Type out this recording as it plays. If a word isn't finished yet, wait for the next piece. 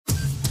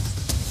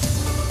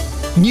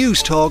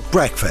Newstalk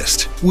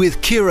Breakfast with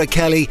Ciara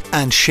Kelly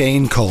and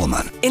Shane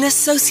Coleman. In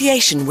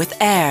association with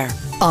AIR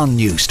On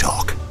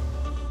Newstalk.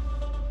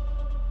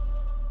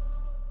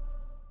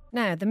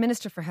 Now, the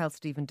Minister for Health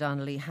Stephen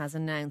Donnelly has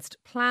announced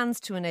plans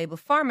to enable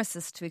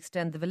pharmacists to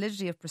extend the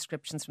validity of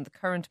prescriptions from the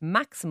current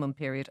maximum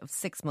period of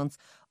 6 months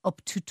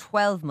up to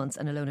 12 months.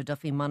 And Illona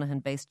Duffy,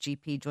 Monaghan-based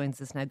GP, joins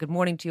us now. Good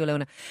morning to you,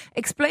 Illona.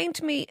 Explain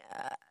to me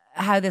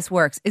how this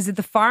works. Is it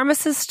the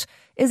pharmacist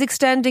is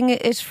extending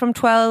it from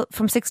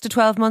 6 to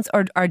 12 months,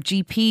 or are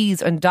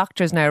GPs and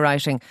doctors now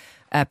writing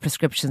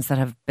prescriptions that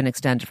have been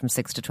extended from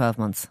 6 to 12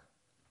 months?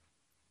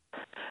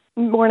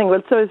 Morning.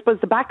 Well, so I suppose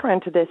the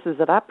background to this is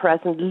that at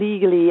present,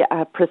 legally,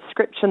 a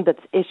prescription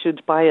that's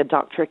issued by a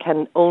doctor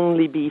can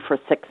only be for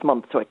 6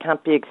 months, so it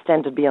can't be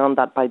extended beyond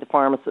that by the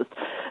pharmacist.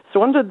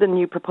 So under the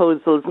new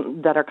proposals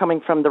that are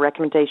coming from the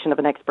recommendation of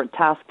an expert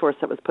task force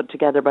that was put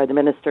together by the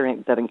Minister,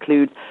 that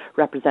includes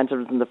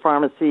representatives in the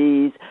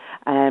pharmacies,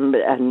 and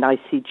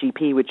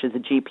ICGP, which is a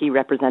GP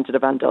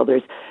representative, and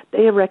others,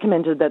 they have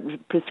recommended that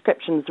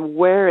prescriptions,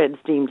 where it's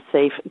deemed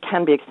safe,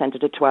 can be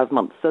extended to 12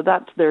 months. So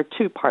that there are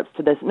two parts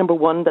to this. Number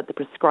one, that the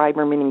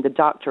prescriber, meaning the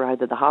doctor,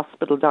 either the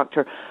hospital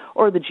doctor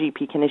or the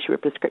GP, can issue a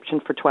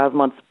prescription for 12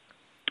 months.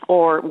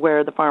 Or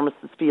where the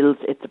pharmacist feels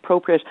it's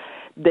appropriate,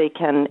 they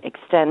can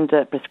extend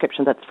a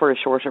prescription that's for a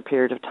shorter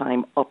period of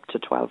time up to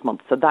 12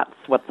 months. So that's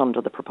what's under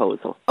the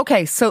proposal.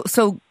 Okay, so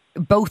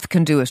both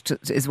can do it,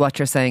 is what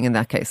you're saying in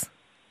that case?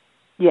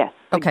 Yes,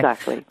 okay.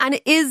 Exactly. And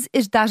is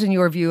that, in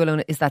your view,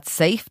 Illona, is that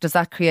safe? Does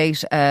that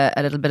create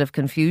a little bit of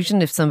confusion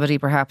if somebody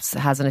perhaps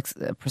has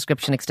a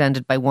prescription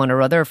extended by one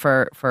or other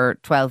for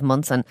 12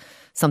 months and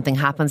something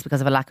happens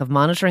because of a lack of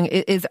monitoring?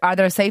 Are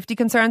there safety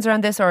concerns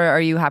around this, or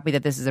are you happy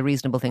that this is a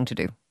reasonable thing to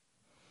do?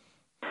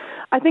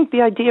 I think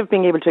the idea of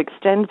being able to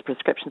extend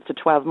prescriptions to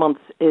 12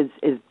 months is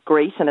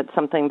great, and it's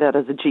something that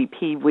as a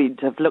GP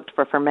we'd have looked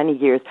for many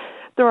years.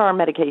 There are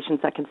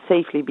medications that can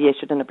safely be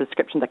issued in a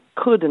prescription that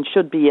could and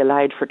should be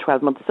allowed for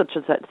 12 months, such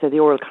as, say, the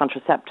oral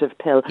contraceptive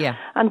pill,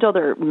 and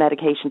other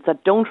medications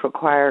that don't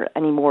require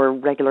any more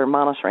regular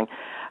monitoring.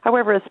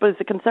 However, I suppose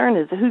the concern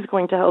is who's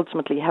going to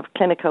ultimately have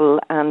clinical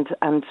and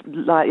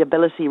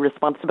liability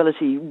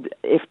responsibility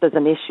if there's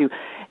an issue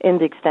in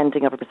the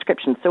extending of a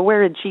prescription. So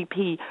where a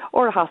GP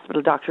or a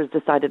hospital doctor has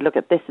decided, look,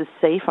 this is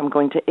safe, I'm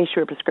going to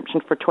issue a prescription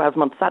for 12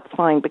 months, that's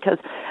fine, because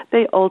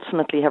they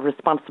ultimately have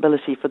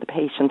responsibility for the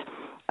patient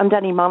and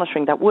any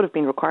monitoring that would have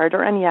been required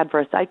or any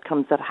adverse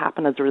outcomes that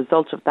happen as a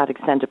result of that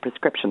extended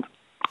prescription.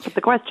 But the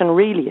question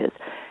really is,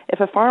 if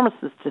a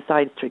pharmacist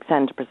decides to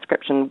extend a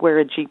prescription where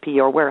a GP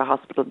or where a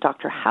hospital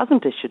doctor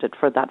hasn't issued it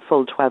for that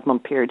full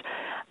 12-month period,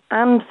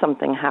 and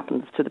something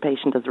happens to the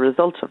patient as a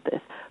result of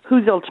this,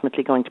 who's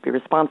ultimately going to be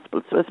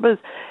responsible? So I suppose,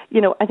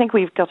 I think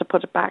we've got to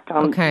put it back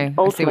on,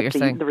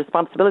 ultimately, the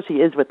responsibility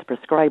is with the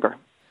prescriber.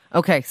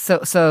 Okay,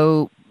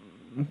 so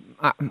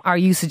are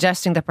you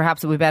suggesting that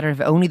perhaps it would be better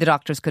if only the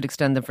doctors could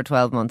extend them for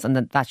 12 months and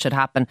that should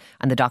happen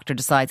and the doctor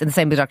decides, and the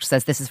same the doctor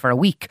says this is for a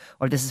week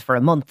or this is for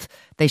a month,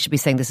 they should be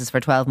saying this is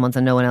for 12 months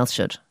and no one else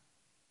should?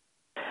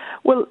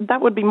 Well, that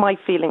would be my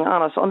feeling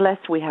on it, unless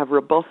we have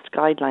robust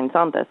guidelines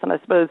on this. And I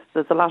suppose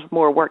there's a lot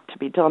more work to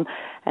be done.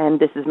 And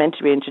this is meant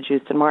to be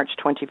introduced in March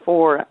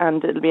 24.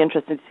 And it'll be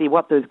interesting to see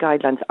what those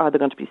guidelines are. There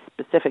going to be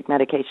specific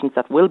medications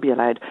that will be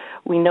allowed.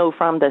 We know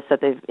from this that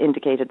they've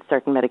indicated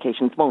certain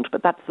medications won't.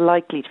 But that's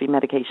likely to be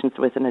medications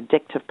with an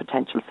addictive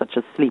potential, such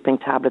as sleeping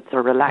tablets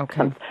or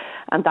relaxants. Okay.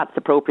 And that's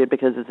appropriate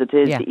because, as it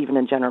is, even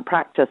in general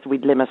practice,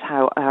 we'd limit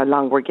how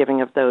long we're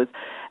giving of those.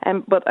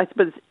 But I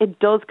suppose it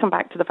does come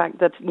back to the fact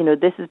that,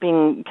 this is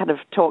being kind of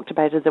talked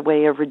about as a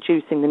way of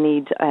reducing the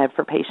need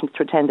for patients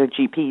to attend their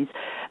GPs.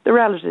 The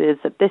reality is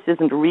that this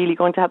isn't really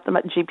going to help them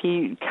at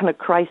GP kind of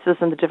crisis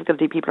and the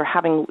difficulty people are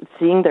having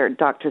seeing their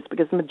doctors,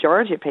 because the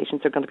majority of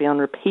patients are going to be on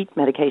repeat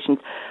medications,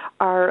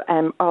 are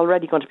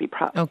already going to be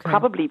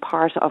probably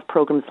part of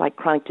programs like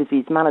chronic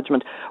disease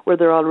management, where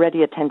they're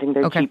already attending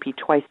their GP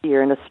twice a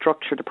year in a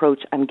structured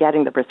approach and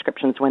getting the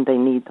prescriptions when they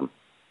need them.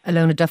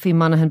 Illona Duffy,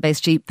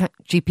 Monaghan-based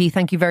GP,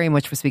 thank you very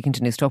much for speaking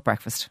to Newstalk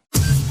Breakfast.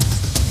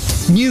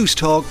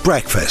 Newstalk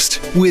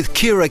Breakfast with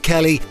Ciara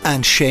Kelly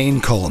and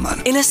Shane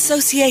Coleman. In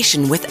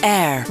association with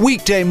AIR.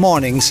 Weekday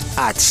mornings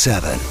at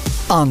 7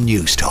 on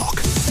Newstalk.